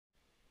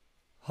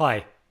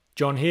Hi,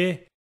 John here.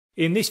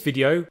 In this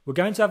video, we're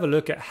going to have a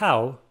look at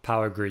how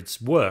power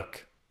grids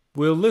work.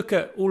 We'll look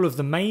at all of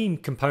the main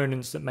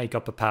components that make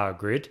up a power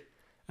grid,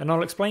 and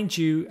I'll explain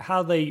to you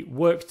how they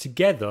work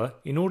together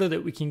in order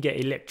that we can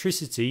get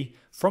electricity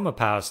from a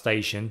power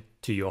station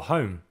to your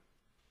home.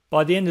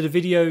 By the end of the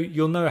video,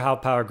 you'll know how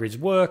power grids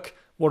work,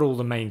 what all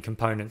the main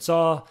components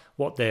are,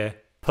 what their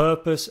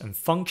purpose and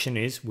function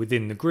is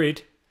within the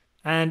grid,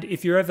 and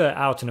if you're ever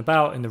out and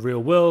about in the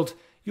real world,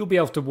 you'll be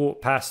able to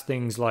walk past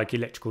things like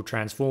electrical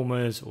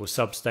transformers or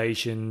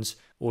substations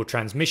or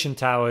transmission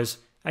towers,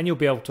 and you'll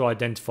be able to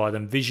identify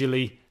them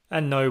visually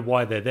and know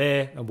why they're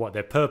there and what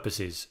their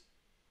purpose is.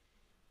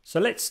 So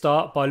let's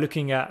start by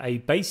looking at a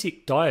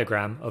basic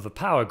diagram of a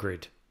power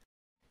grid.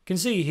 You can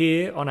see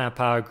here on our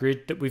power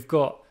grid that we've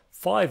got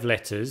 5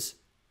 letters,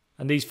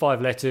 and these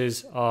 5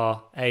 letters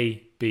are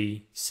A,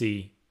 B,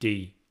 C,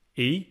 D,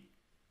 E,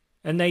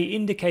 and they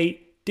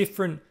indicate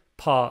different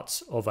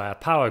parts of our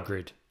power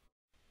grid.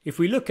 If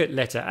we look at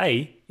letter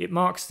A, it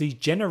marks the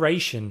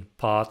generation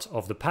part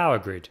of the power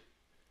grid.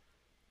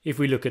 If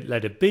we look at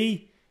letter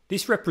B,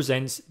 this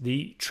represents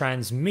the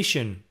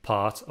transmission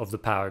part of the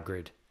power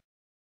grid.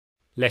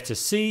 Letter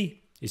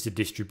C is the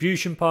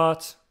distribution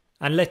part,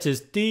 and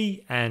letters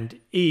D and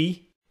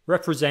E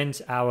represent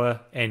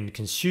our end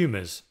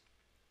consumers.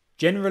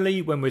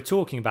 Generally, when we're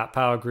talking about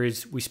power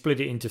grids, we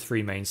split it into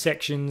 3 main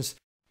sections: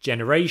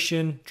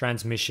 generation,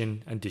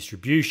 transmission, and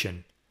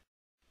distribution.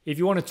 If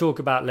you want to talk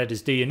about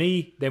letters D and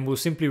E, then we'll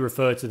simply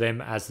refer to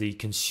them as the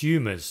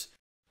consumers.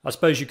 I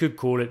suppose you could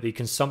call it the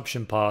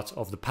consumption part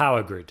of the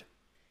power grid.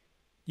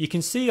 You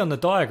can see on the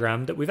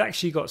diagram that we've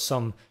actually got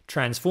some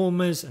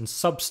transformers and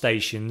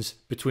substations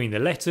between the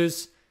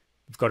letters.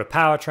 We've got a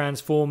power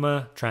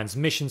transformer,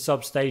 transmission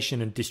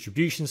substation, and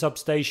distribution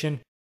substation.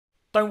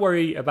 Don't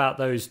worry about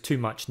those too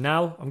much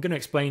now. I'm going to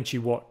explain to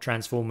you what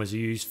transformers are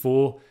used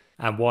for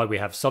and why we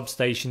have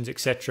substations,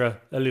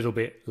 etc. a little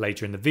bit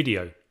later in the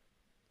video.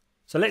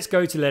 So let's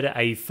go to letter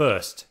A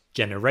first,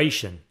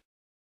 generation.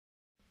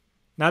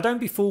 Now don't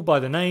be fooled by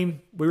the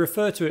name. We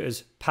refer to it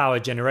as power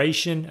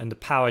generation and the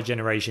power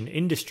generation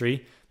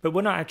industry, but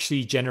we're not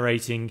actually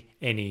generating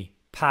any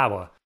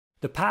power.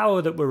 The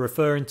power that we're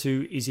referring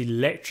to is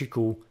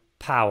electrical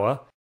power,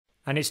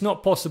 and it's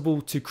not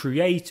possible to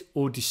create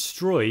or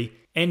destroy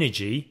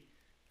energy,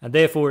 and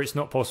therefore it's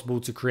not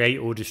possible to create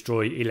or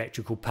destroy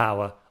electrical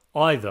power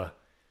either.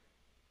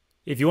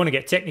 If you want to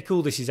get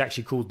technical, this is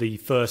actually called the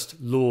first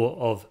law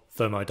of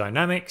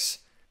thermodynamics,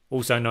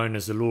 also known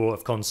as the law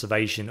of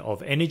conservation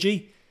of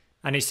energy,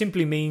 and it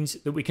simply means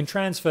that we can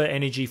transfer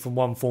energy from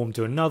one form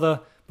to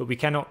another, but we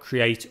cannot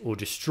create or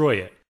destroy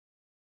it.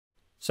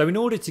 So in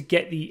order to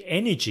get the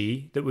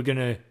energy that we're going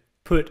to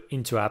put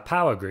into our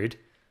power grid,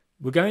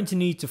 we're going to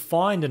need to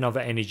find another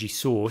energy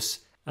source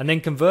and then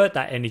convert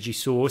that energy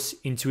source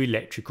into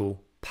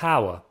electrical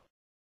power.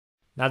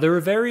 Now there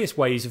are various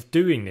ways of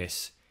doing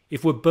this.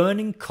 If we're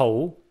burning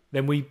coal,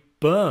 then we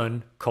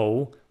burn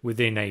coal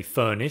within a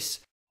furnace.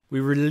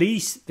 We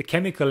release the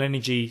chemical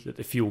energy that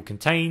the fuel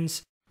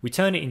contains. We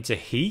turn it into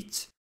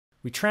heat.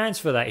 We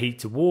transfer that heat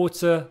to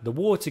water. The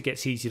water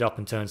gets heated up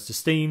and turns to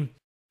steam.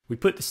 We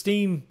put the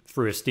steam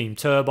through a steam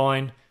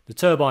turbine. The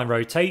turbine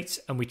rotates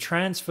and we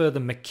transfer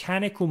the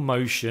mechanical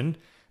motion,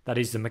 that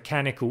is the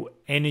mechanical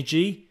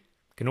energy,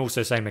 you can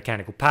also say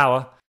mechanical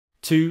power,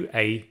 to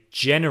a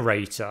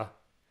generator.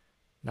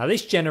 Now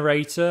this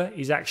generator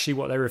is actually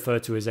what they refer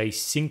to as a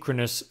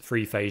synchronous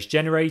 3-phase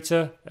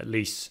generator, at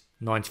least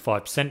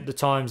 95% of the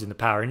times in the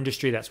power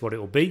industry that's what it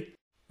will be.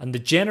 And the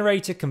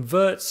generator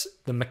converts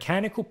the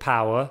mechanical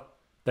power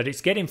that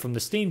it's getting from the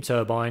steam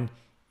turbine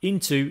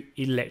into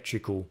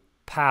electrical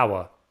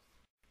power.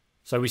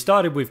 So we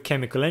started with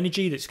chemical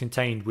energy that's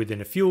contained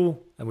within a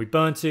fuel, and we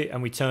burnt it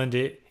and we turned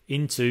it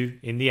into,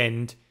 in the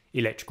end,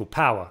 electrical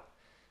power.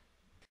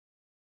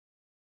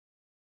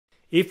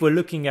 If we're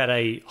looking at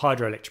a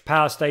hydroelectric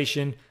power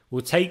station,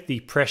 we'll take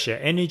the pressure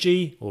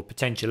energy or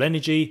potential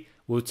energy,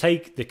 we'll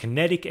take the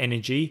kinetic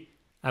energy,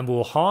 and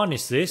we'll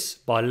harness this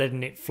by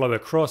letting it flow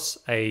across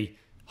a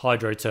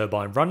hydro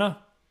turbine runner.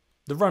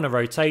 The runner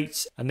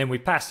rotates, and then we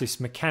pass this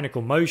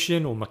mechanical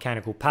motion or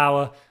mechanical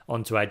power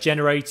onto our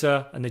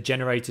generator, and the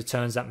generator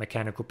turns that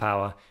mechanical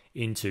power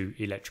into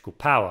electrical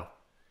power.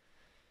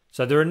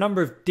 So there are a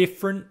number of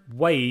different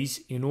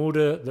ways in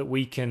order that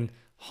we can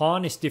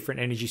harness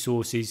different energy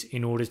sources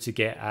in order to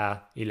get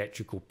our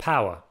electrical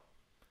power.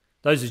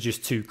 Those are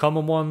just 2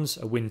 common ones.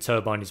 A wind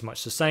turbine is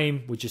much the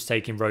same. We're just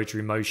taking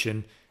rotary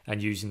motion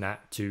and using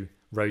that to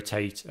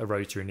rotate a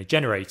rotor in a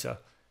generator.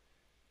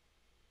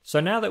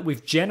 So now that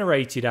we've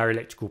generated our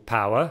electrical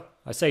power,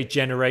 I say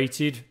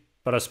generated,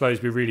 but I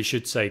suppose we really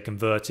should say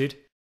converted.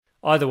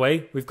 Either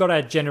way, we've got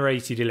our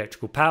generated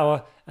electrical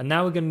power, and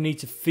now we're going to need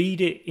to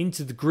feed it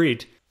into the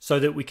grid so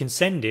that we can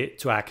send it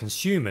to our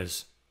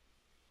consumers.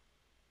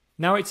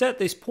 Now it's at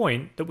this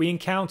point that we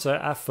encounter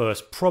our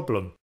first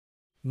problem.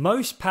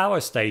 Most power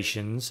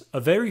stations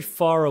are very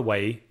far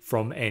away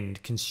from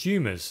end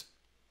consumers.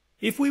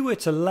 If we were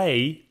to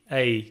lay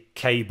a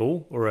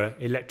cable or an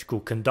electrical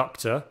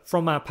conductor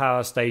from our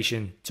power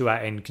station to our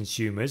end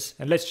consumers,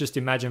 and let's just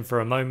imagine for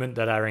a moment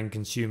that our end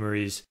consumer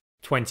is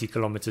 20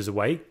 kilometers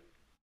away,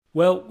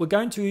 well, we're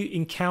going to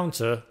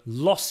encounter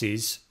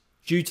losses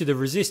due to the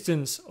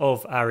resistance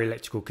of our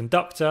electrical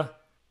conductor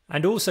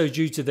and also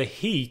due to the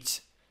heat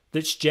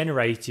that's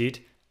generated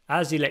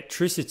as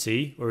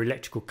electricity or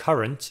electrical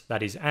current,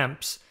 that is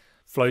amps,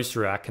 flows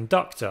through our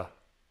conductor.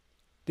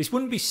 This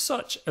wouldn't be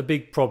such a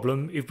big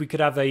problem if we could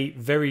have a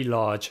very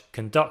large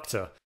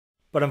conductor,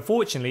 but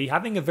unfortunately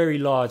having a very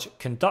large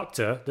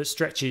conductor that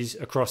stretches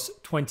across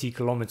 20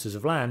 kilometers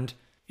of land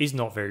is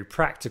not very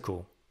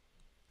practical.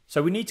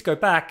 So we need to go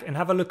back and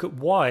have a look at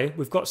why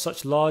we've got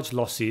such large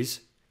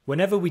losses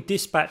whenever we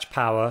dispatch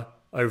power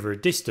over a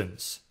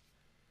distance.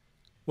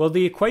 Well,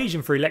 the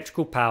equation for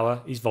electrical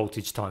power is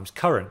voltage times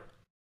current,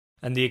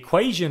 and the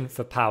equation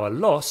for power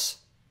loss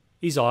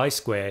is I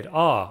squared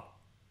R.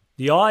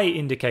 The I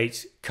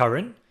indicates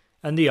current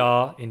and the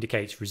R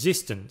indicates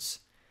resistance.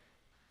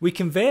 We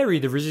can vary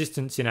the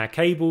resistance in our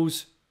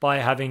cables by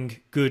having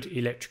good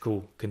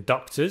electrical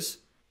conductors,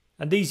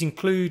 and these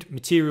include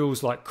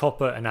materials like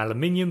copper and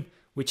aluminium,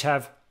 which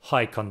have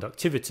high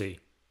conductivity.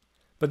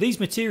 But these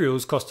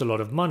materials cost a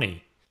lot of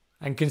money,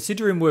 and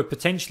considering we're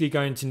potentially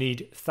going to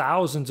need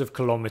thousands of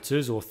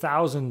kilometers or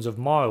thousands of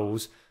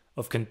miles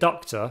of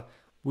conductor,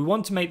 we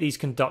want to make these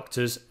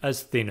conductors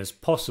as thin as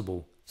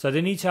possible, so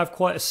they need to have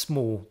quite a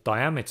small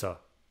diameter.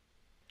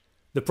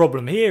 The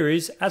problem here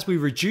is, as we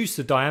reduce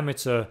the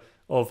diameter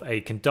of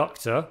a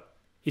conductor,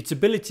 its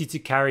ability to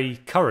carry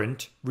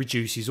current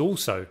reduces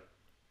also.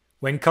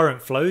 When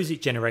current flows,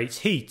 it generates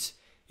heat.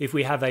 If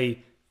we have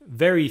a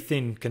very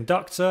thin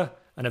conductor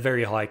and a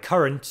very high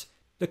current,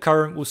 the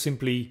current will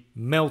simply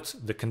melt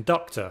the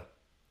conductor.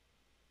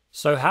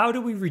 So how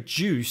do we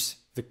reduce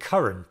the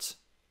current?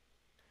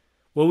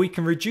 Well, we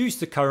can reduce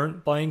the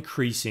current by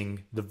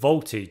increasing the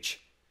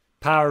voltage.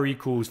 Power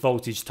equals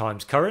voltage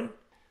times current,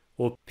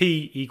 or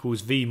P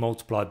equals V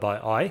multiplied by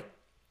I.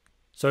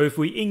 So if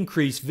we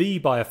increase V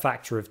by a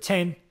factor of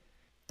 10,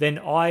 then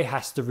I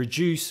has to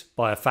reduce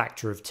by a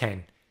factor of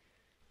 10.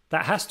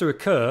 That has to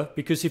occur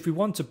because if we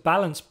want to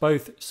balance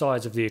both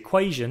sides of the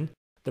equation,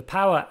 the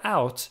power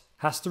out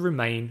has to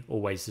remain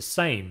always the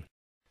same.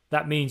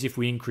 That means if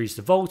we increase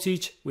the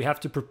voltage, we have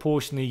to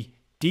proportionally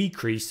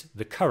decrease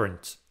the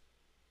current.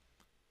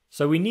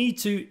 So we need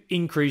to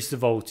increase the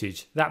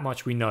voltage, that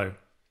much we know.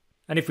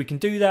 And if we can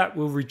do that,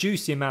 we'll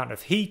reduce the amount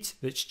of heat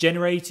that's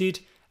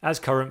generated as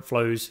current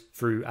flows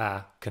through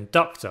our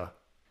conductor.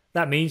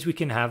 That means we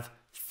can have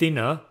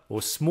thinner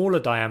or smaller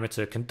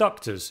diameter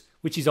conductors,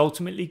 which is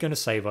ultimately going to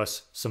save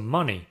us some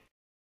money.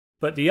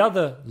 But the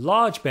other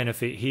large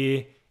benefit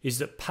here is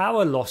that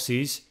power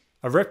losses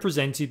are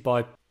represented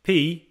by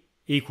P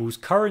equals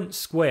current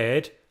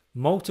squared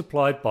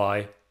multiplied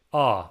by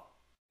R.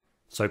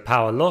 So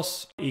power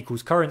loss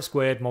equals current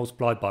squared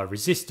multiplied by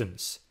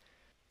resistance.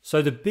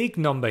 So the big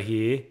number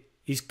here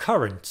is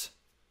current.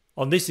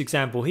 On this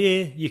example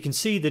here, you can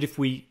see that if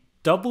we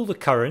double the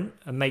current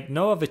and make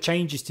no other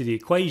changes to the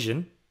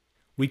equation,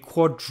 we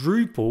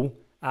quadruple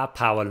our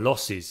power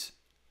losses.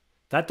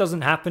 That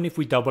doesn't happen if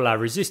we double our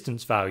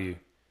resistance value.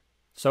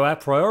 So our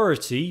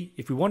priority,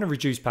 if we want to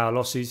reduce power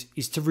losses,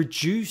 is to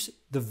reduce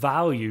the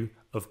value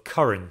of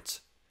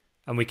current.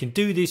 And we can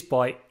do this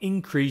by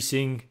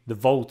increasing the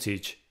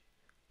voltage.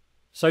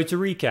 So to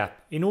recap,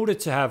 in order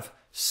to have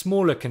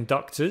smaller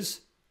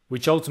conductors,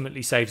 which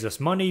ultimately saves us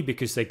money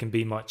because they can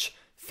be much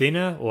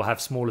thinner or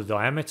have smaller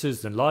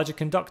diameters than larger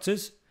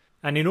conductors,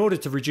 and in order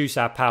to reduce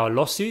our power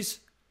losses,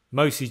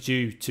 mostly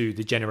due to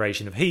the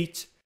generation of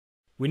heat,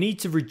 we need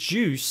to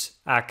reduce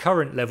our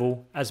current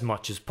level as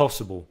much as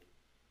possible.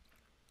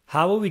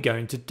 How are we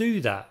going to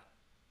do that?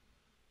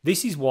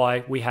 This is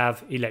why we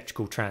have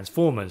electrical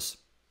transformers.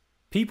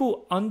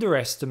 People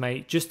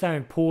underestimate just how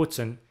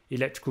important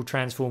electrical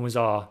transformers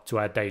are to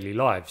our daily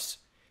lives.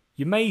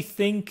 You may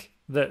think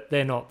that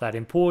they're not that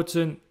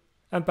important,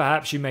 and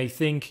perhaps you may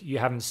think you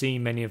haven't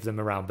seen many of them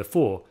around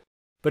before.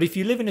 But if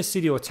you live in a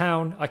city or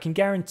town, I can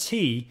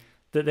guarantee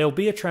that there'll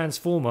be a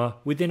transformer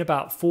within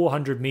about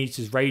 400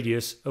 meters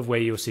radius of where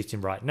you're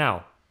sitting right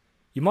now.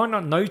 You might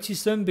not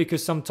notice them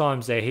because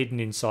sometimes they're hidden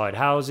inside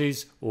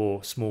houses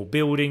or small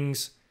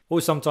buildings, or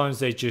sometimes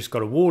they've just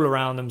got a wall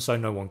around them so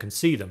no one can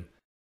see them.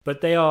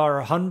 But they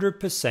are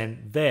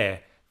 100%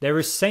 there. They're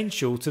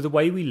essential to the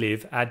way we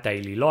live our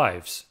daily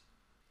lives.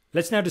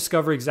 Let's now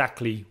discover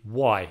exactly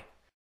why.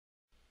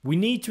 We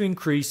need to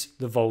increase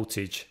the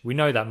voltage. We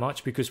know that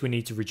much because we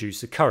need to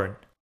reduce the current.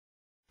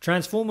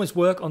 Transformers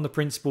work on the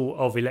principle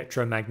of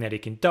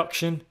electromagnetic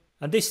induction,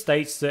 and this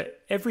states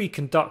that every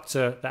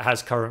conductor that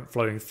has current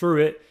flowing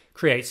through it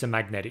creates a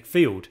magnetic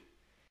field.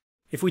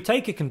 If we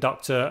take a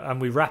conductor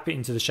and we wrap it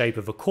into the shape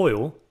of a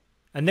coil,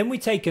 and then we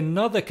take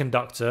another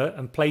conductor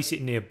and place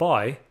it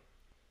nearby,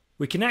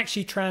 we can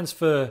actually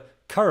transfer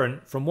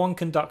current from one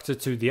conductor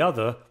to the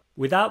other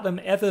without them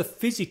ever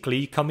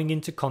physically coming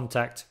into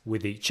contact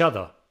with each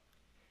other.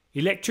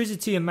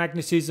 Electricity and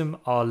magnetism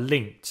are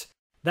linked.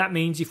 That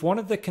means if one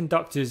of the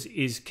conductors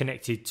is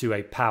connected to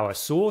a power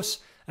source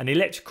an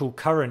electrical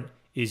current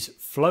is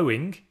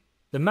flowing,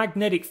 the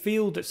magnetic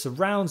field that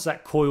surrounds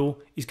that coil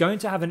is going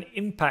to have an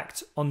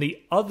impact on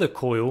the other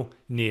coil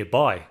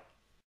nearby.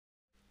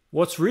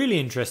 What's really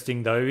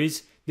interesting though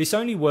is this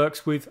only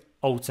works with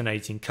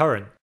alternating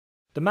current.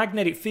 The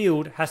magnetic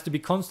field has to be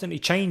constantly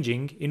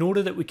changing in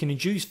order that we can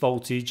induce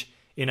voltage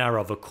in our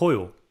other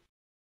coil.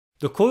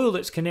 The coil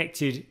that's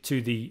connected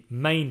to the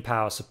main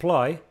power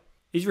supply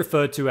is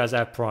referred to as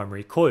our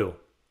primary coil.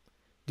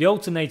 The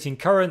alternating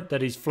current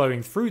that is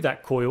flowing through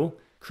that coil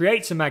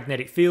creates a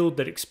magnetic field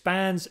that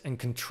expands and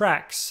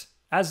contracts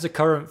as the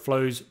current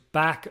flows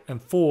back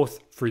and forth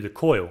through the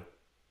coil.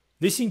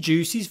 This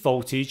induces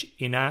voltage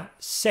in our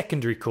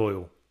secondary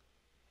coil.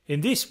 In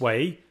this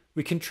way,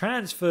 we can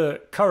transfer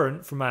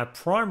current from our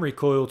primary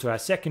coil to our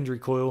secondary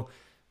coil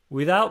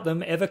without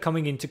them ever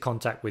coming into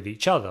contact with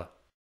each other.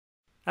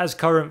 As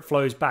current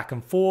flows back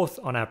and forth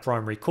on our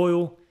primary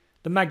coil,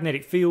 the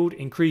magnetic field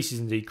increases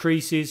and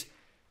decreases,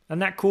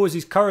 and that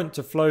causes current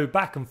to flow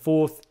back and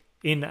forth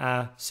in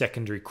our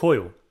secondary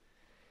coil.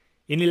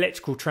 In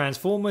electrical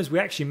transformers, we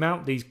actually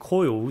mount these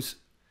coils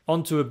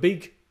onto a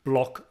big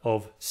block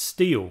of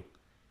steel.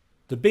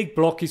 The big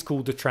block is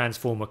called the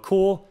transformer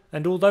core,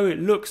 and although it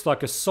looks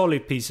like a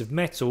solid piece of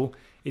metal,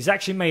 it's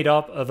actually made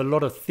up of a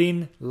lot of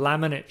thin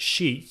laminate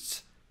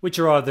sheets which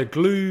are either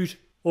glued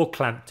or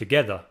clamped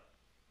together.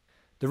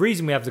 The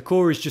reason we have the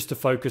core is just to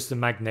focus the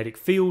magnetic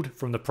field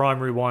from the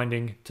primary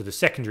winding to the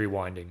secondary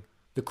winding.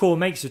 The core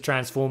makes the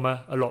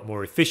transformer a lot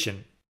more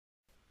efficient.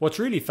 What's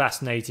really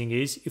fascinating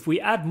is if we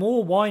add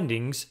more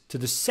windings to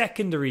the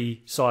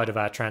secondary side of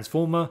our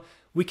transformer,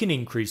 we can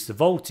increase the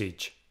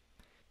voltage.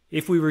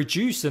 If we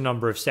reduce the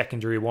number of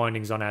secondary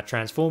windings on our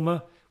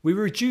transformer, we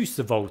reduce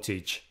the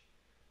voltage.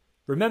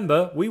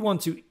 Remember, we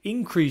want to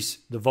increase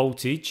the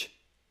voltage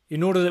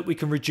in order that we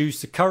can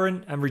reduce the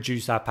current and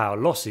reduce our power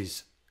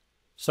losses.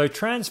 So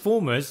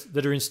transformers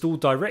that are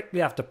installed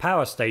directly after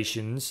power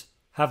stations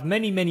have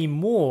many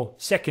more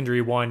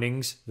secondary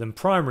windings than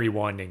primary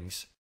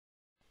windings.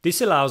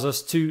 This allows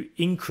us to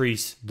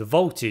increase the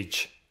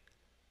voltage.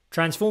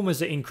 Transformers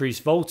that increase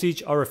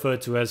voltage are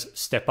referred to as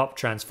step-up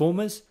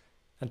transformers,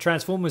 and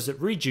transformers that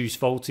reduce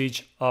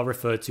voltage are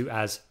referred to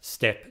as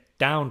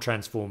step-down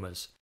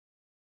transformers.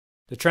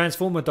 The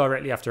transformer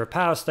directly after a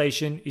power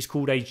station is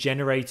called a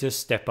generator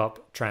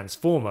step-up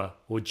transformer,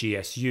 or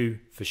GSU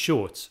for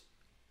short.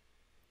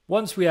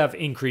 Once we have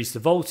increased the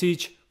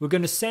voltage, we're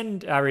going to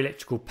send our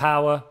electrical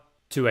power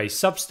to a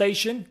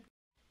substation.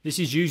 This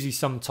is usually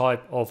some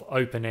type of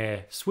open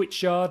air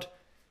switchyard,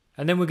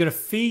 and then we're going to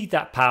feed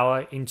that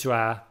power into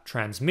our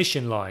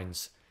transmission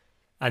lines,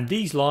 and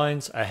these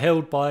lines are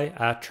held by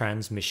our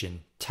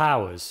transmission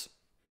towers.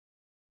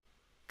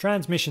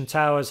 Transmission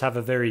towers have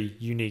a very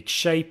unique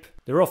shape,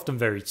 they're often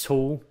very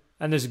tall,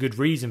 and there's a good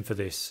reason for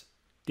this.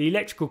 The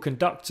electrical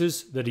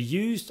conductors that are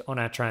used on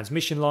our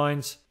transmission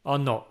lines are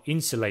not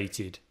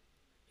insulated.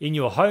 In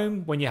your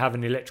home, when you have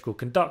an electrical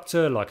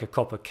conductor like a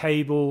copper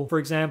cable, for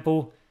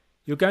example,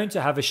 you're going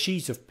to have a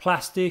sheet of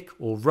plastic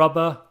or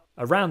rubber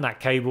around that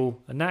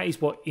cable, and that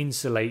is what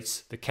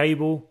insulates the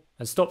cable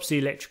and stops the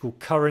electrical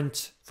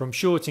current from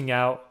shorting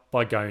out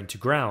by going to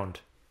ground.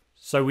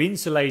 So we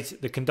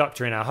insulate the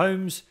conductor in our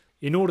homes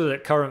in order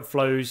that current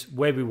flows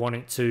where we want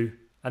it to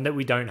and that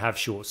we don't have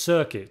short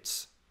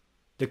circuits.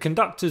 The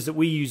conductors that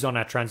we use on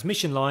our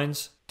transmission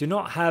lines do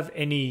not have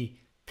any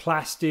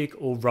plastic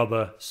or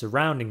rubber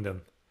surrounding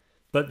them,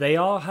 but they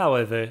are,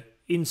 however,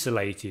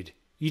 insulated.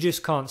 You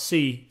just can't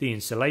see the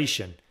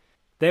insulation.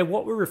 They're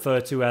what we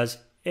refer to as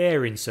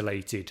air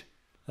insulated.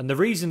 And the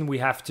reason we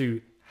have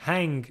to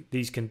hang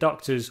these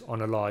conductors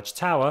on a large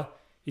tower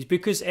is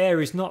because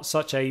air is not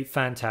such a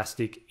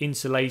fantastic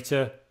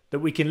insulator that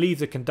we can leave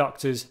the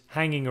conductors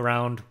hanging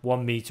around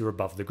 1 meter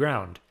above the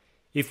ground.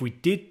 If we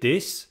did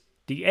this,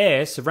 the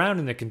air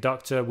surrounding the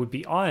conductor would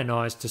be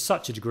ionized to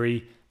such a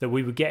degree that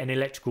we would get an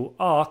electrical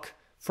arc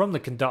from the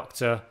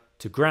conductor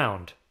to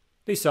ground.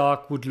 This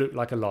arc would look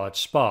like a large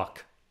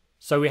spark.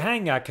 So we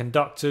hang our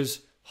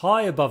conductors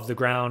high above the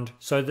ground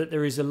so that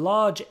there is a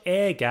large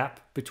air gap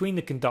between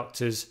the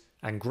conductors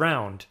and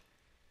ground.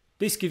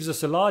 This gives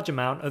us a large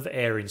amount of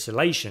air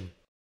insulation.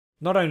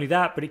 Not only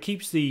that, but it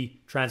keeps the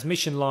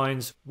transmission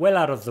lines well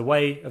out of the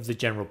way of the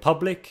general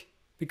public,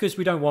 because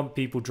we don't want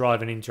people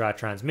driving into our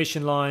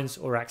transmission lines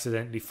or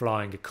accidentally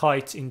flying a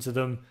kite into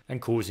them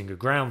and causing a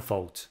ground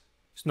fault.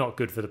 It's not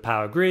good for the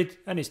power grid,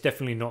 and it's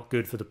definitely not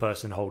good for the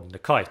person holding the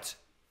kite.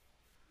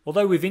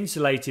 Although we've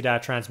insulated our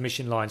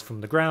transmission lines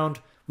from the ground,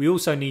 we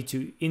also need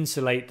to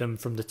insulate them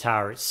from the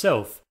tower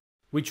itself,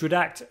 which would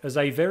act as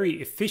a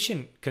very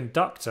efficient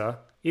conductor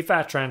if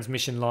our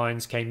transmission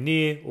lines came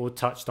near or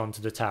touched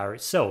onto the tower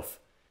itself.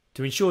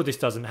 To ensure this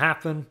doesn't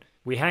happen,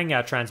 we hang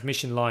our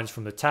transmission lines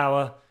from the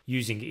tower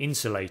using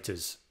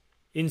insulators.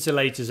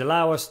 Insulators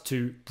allow us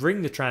to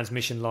bring the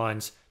transmission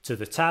lines to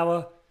the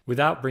tower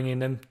without bringing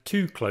them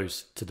too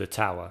close to the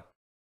tower.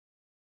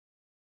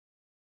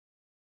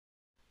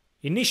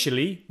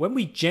 Initially, when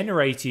we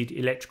generated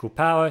electrical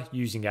power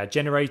using our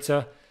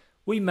generator,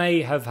 we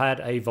may have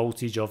had a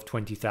voltage of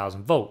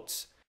 20,000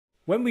 volts.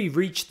 When we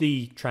reach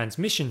the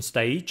transmission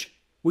stage,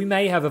 we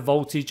may have a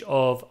voltage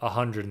of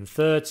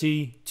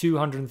 130,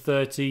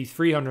 230,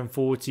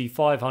 340,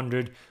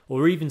 500,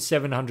 or even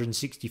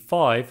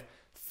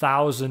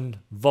 765,000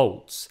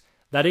 volts.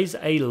 That is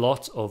a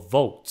lot of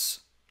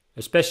volts,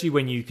 especially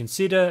when you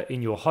consider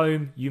in your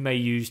home you may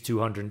use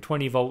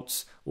 220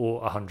 volts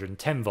or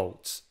 110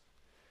 volts.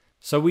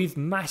 So we've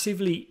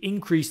massively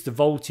increased the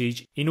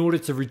voltage in order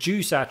to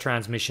reduce our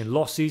transmission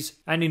losses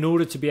and in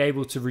order to be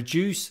able to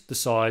reduce the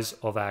size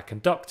of our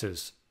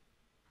conductors.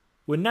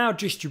 We're now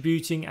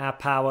distributing our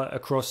power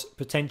across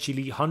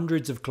potentially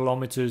hundreds of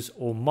kilometers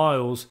or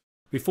miles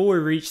before we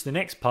reach the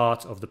next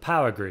part of the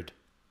power grid.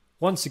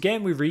 Once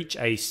again, we reach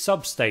a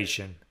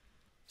substation.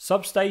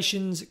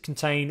 Substations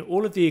contain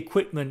all of the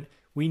equipment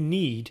we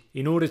need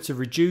in order to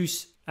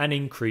reduce and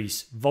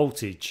increase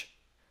voltage.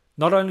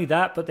 Not only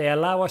that, but they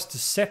allow us to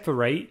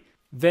separate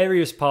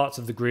various parts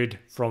of the grid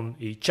from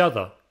each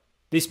other.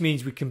 This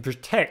means we can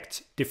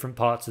protect different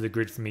parts of the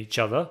grid from each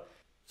other,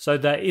 so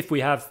that if we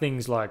have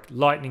things like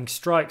lightning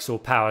strikes or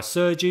power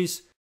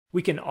surges,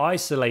 we can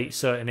isolate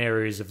certain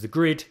areas of the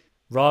grid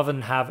rather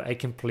than have a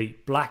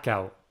complete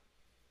blackout.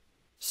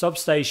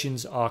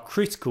 Substations are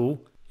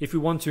critical if we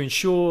want to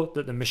ensure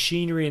that the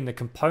machinery and the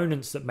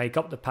components that make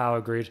up the power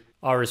grid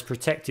are as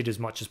protected as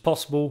much as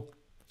possible,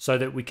 so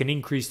that we can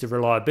increase the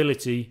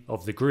reliability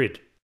of the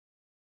grid.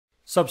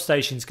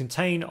 Substations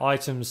contain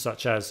items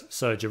such as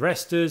surge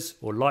arresters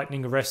or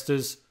lightning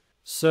arresters,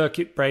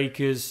 circuit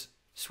breakers,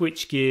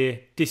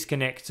 switchgear,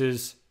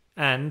 disconnectors,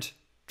 and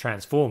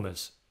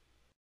transformers.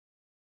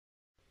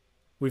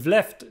 We've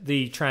left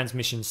the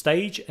transmission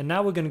stage and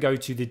now we're going to go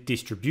to the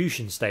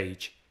distribution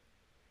stage.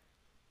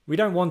 We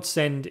don't want to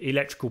send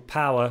electrical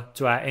power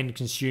to our end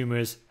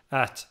consumers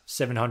at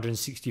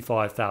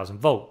 765,000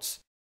 volts.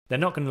 They're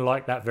not going to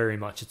like that very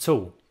much at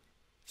all.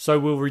 So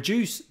we'll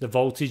reduce the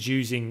voltage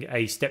using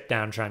a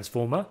step-down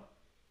transformer.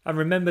 And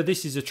remember,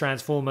 this is a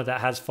transformer that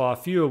has far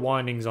fewer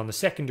windings on the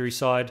secondary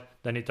side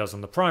than it does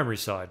on the primary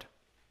side.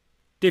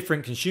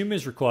 Different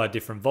consumers require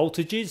different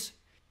voltages.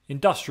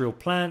 Industrial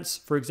plants,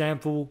 for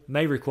example,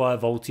 may require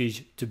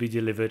voltage to be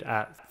delivered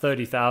at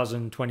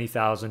 30,000,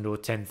 20,000 or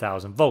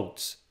 10,000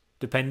 volts,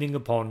 depending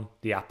upon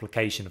the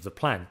application of the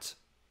plant.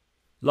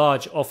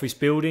 Large office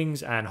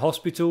buildings and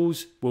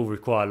hospitals will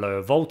require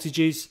lower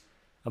voltages,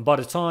 and by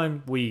the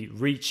time we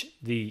reach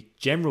the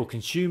general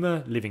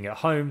consumer living at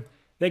home,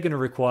 they're going to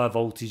require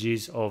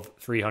voltages of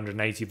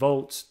 380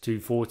 volts,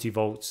 240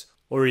 volts,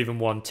 or even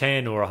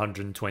 110 or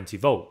 120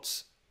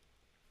 volts.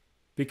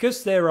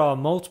 Because there are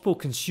multiple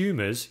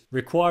consumers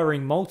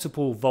requiring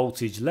multiple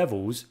voltage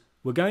levels,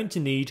 we're going to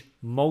need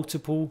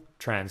multiple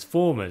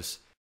transformers,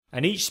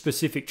 and each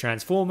specific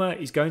transformer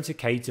is going to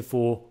cater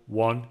for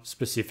one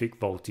specific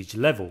voltage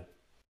level.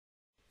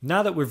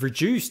 Now that we've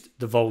reduced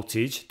the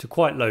voltage to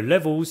quite low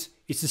levels,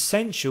 it's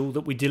essential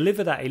that we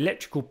deliver that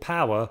electrical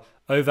power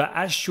over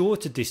as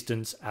short a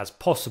distance as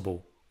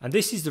possible. And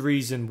this is the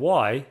reason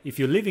why, if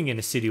you're living in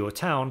a city or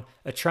town,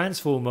 a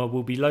transformer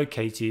will be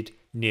located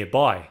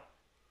nearby.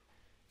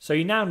 So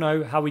you now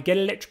know how we get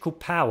electrical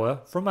power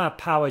from our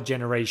power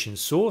generation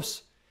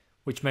source,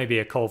 which may be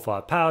a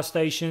coal-fired power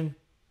station,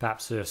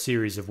 perhaps a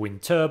series of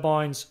wind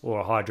turbines or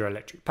a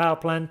hydroelectric power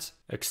plant,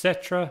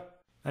 etc.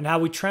 And how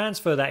we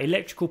transfer that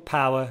electrical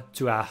power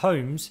to our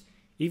homes,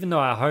 even though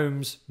our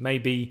homes may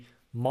be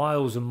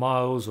miles and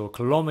miles or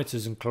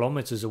kilometers and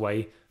kilometers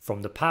away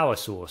from the power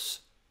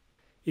source.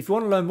 If you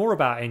want to learn more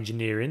about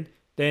engineering,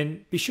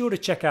 then be sure to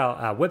check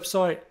out our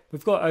website.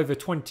 We've got over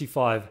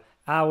 25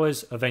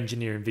 hours of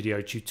engineering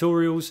video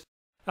tutorials,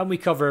 and we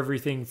cover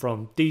everything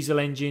from diesel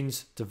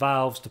engines to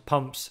valves to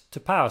pumps to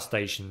power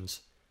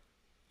stations.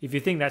 If you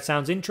think that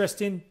sounds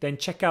interesting, then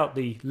check out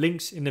the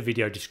links in the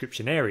video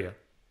description area.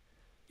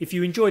 If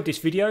you enjoyed this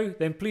video,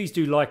 then please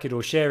do like it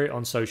or share it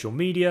on social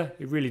media.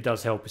 It really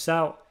does help us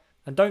out.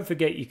 And don't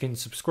forget you can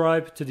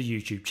subscribe to the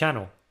YouTube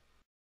channel.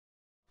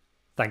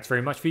 Thanks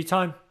very much for your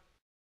time.